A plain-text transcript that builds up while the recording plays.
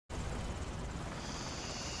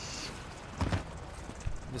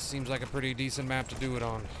This seems like a pretty decent map to do it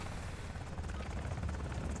on.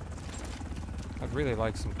 I'd really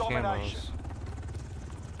like some Domination. camos.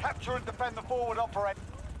 Capture and defend the forward operate.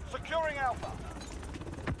 Securing Alpha.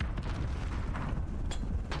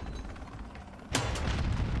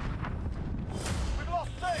 We've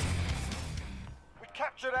lost C. We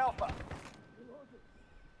captured Alpha.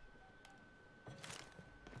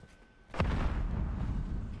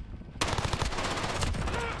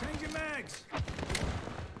 Changing mags.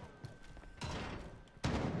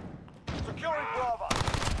 Securing Bravo.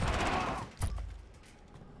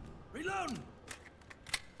 Reloading.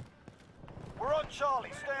 We're on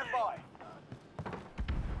Charlie. Stand by.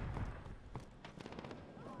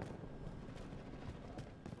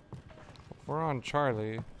 We're on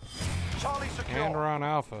Charlie, Charlie secure. and we're on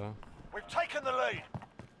Alpha. We've taken the lead.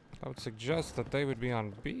 I would suggest that they would be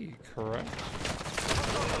on B, correct?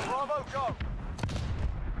 Bravo, go.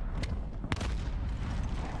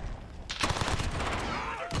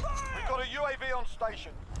 We've got a UAV on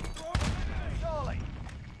station. Charlie.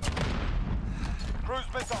 Cruise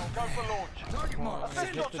missile, go for launch. Target mark. I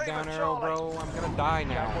Assist your hit the team down at arrow, Charlie. bro. I'm gonna die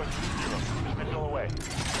now. Missile away.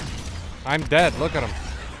 I'm dead. Look at him.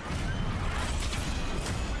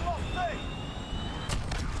 Lost C.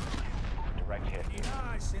 Direct hit.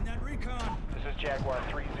 Nice in that recon. This is Jaguar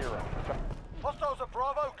 3-0. Hostiles at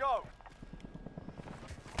Bravo, go.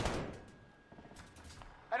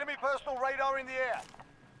 Enemy personal radar in the air.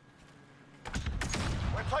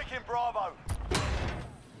 We're taking Bravo.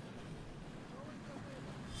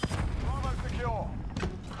 Bravo secure.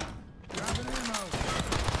 Dropping ammo.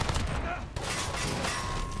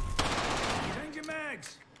 Changing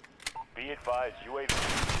mags. Be advised, UAV.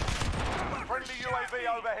 Friendly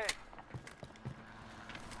UAV overhead.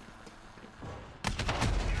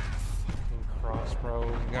 Cross, bro.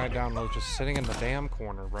 The guy down low just sitting in the damn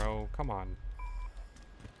corner, bro. Come on.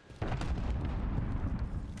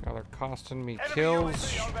 Now they're costing me Enemy kills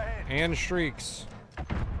UAV overhead. and streaks.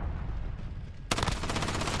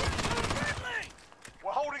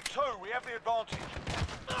 We're holding two. We have the advantage.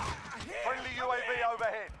 Friendly UAV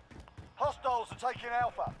overhead. Hostiles are taking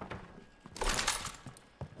Alpha.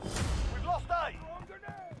 We've lost A.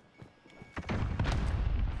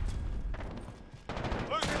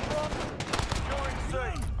 Losing front. Securing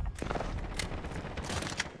C.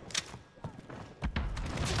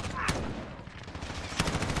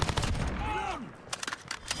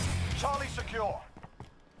 Charlie secure.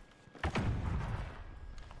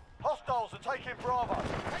 Hostiles are taking Bravo.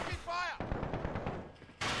 Taking fire.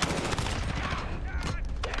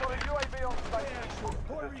 We've got a UAV on station.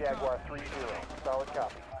 This is Jaguar 3-0. Solid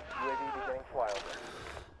copy. UAV beginning flyover.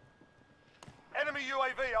 Enemy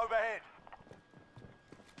UAV overhead.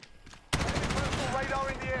 Enemy personal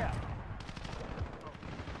radar in the air.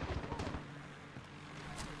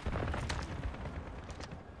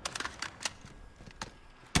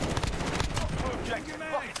 Two objectives.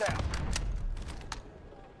 Lock it down.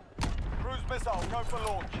 Cruise missile, go for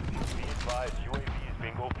launch. Be advised, UAV is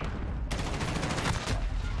bingo.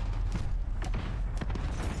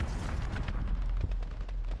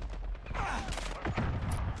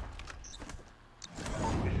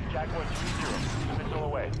 This is Jaguar 3-0. Missile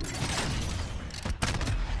away.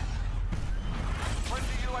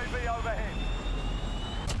 Friendly UAV overhead.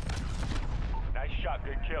 Nice shot,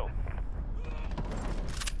 good kill.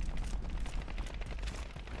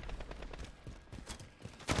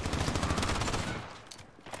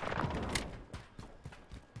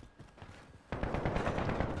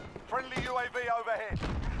 Friendly UAV overhead.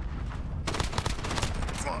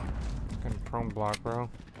 Fucking prone block, bro.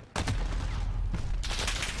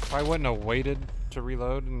 If I wouldn't have waited to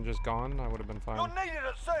reload and just gone, I would have been You're fine. needed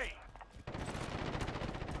at sea.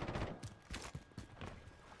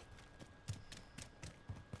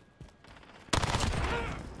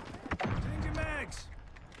 Changing mags.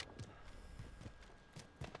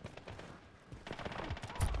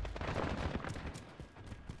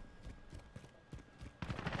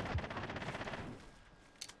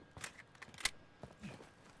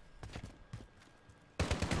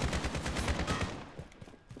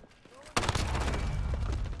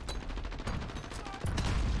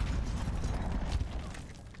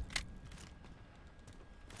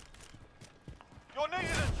 You're needed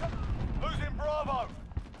at losing Bravo.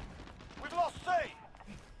 We've lost C.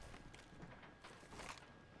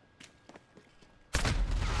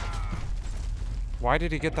 Why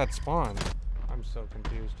did he get that spawn? I'm so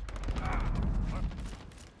confused.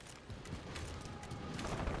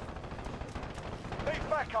 Need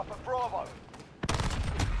backup at Bravo.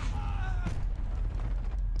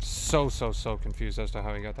 So confused as to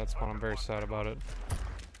how he got that spawn. I'm very sad about it.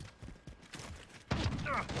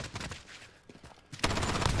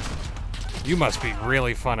 You must be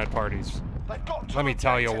really fun at parties. They've got two Let me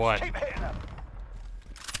tell you objectives. what. Keep hitting them.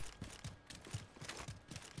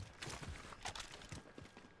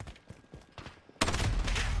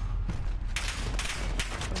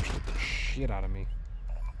 Punched the shit out of me.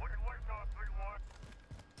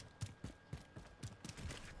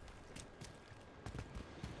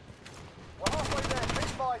 We're halfway there. Keep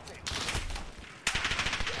fighting.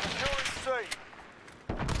 Securing C.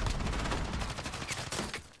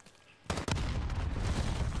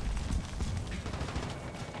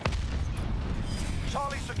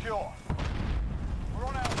 Charlie secure. We're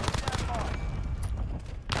on out. Stand by.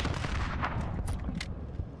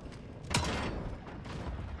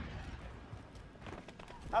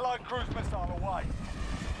 Allied cruise missile away.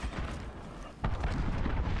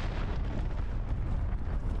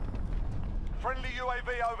 Friendly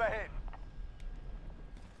UAV overhead.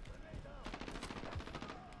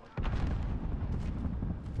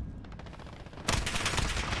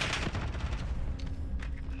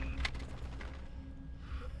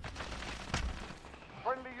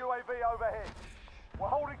 Friendly UAV overhead. We're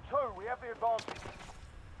holding two. We have the advantage.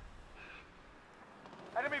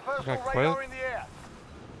 Enemy personal Okay, radar quit. in the air.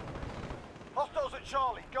 Hostiles at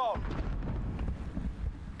Charlie. Go.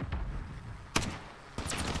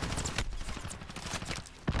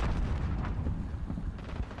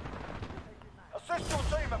 Assist your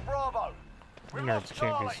team at Bravo. We You lost nerds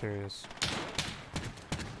can't be Charlie. serious.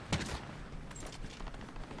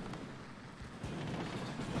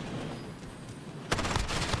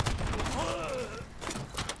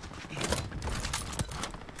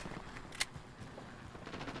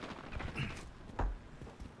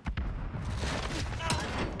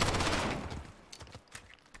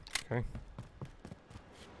 Okay.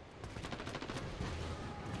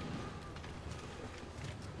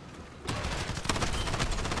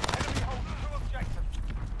 Enemy holds two objectives.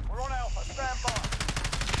 We're on Alpha. Stand by.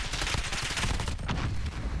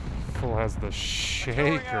 Fool has the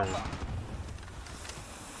Securing shaker. Alpha.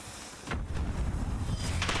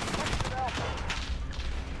 Captured Alpha.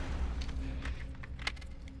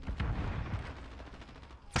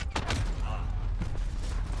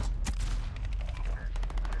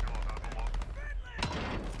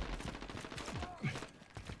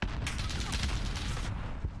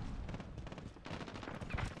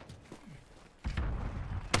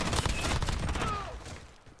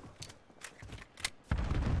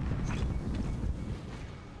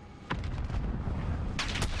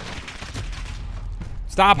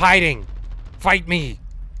 Stop hiding! Fight me!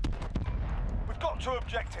 We've got two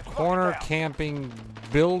objectives. Lock it Corner down. camping,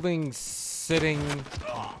 building sitting,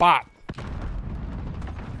 bot.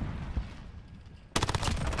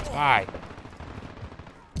 Die.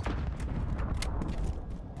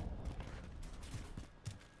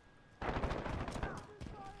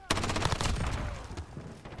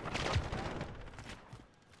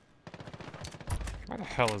 Why the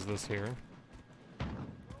hell is this here?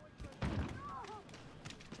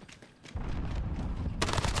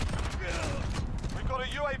 We've got a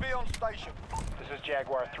UAV on station. This is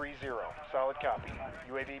Jaguar 3-0. Solid copy.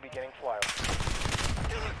 UAV beginning flyover.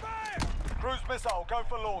 Cruise missile, go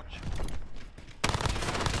for launch.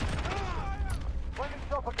 Friendly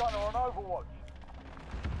chopper gunner on Overwatch.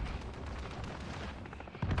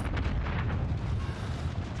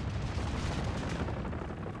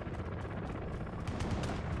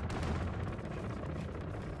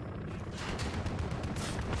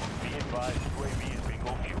 Be advised, UAV is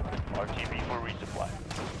bingo fuel. RTB for resupply.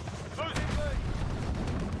 Losing B.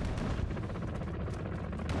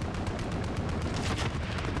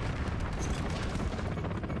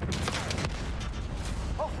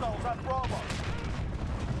 Hostiles at Bravo.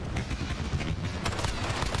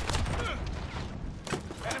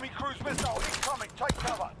 Enemy cruise missile incoming. Take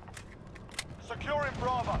cover. Securing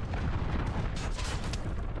Bravo.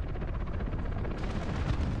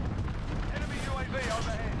 Enemy UAV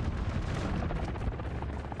overhead.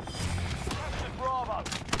 Captured Bravo.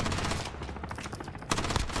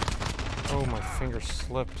 Oh, my finger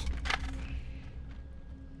slipped.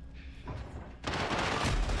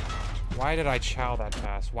 Why did I chow that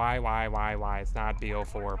fast? Why? It's not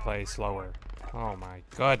BO4. Play slower. Oh my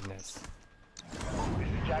goodness. This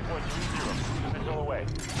is Jaguar 3-0. Missile away.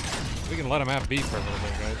 We can let him have B for a little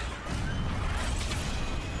bit, guys.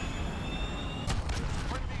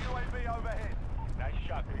 Friendly UAV overhead. Nice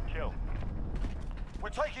shot, good kill. We're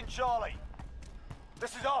taking Charlie.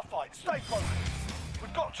 This is our fight. Stay focused.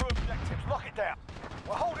 We've got two objectives. Lock it down.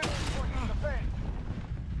 We're holding all points to defend.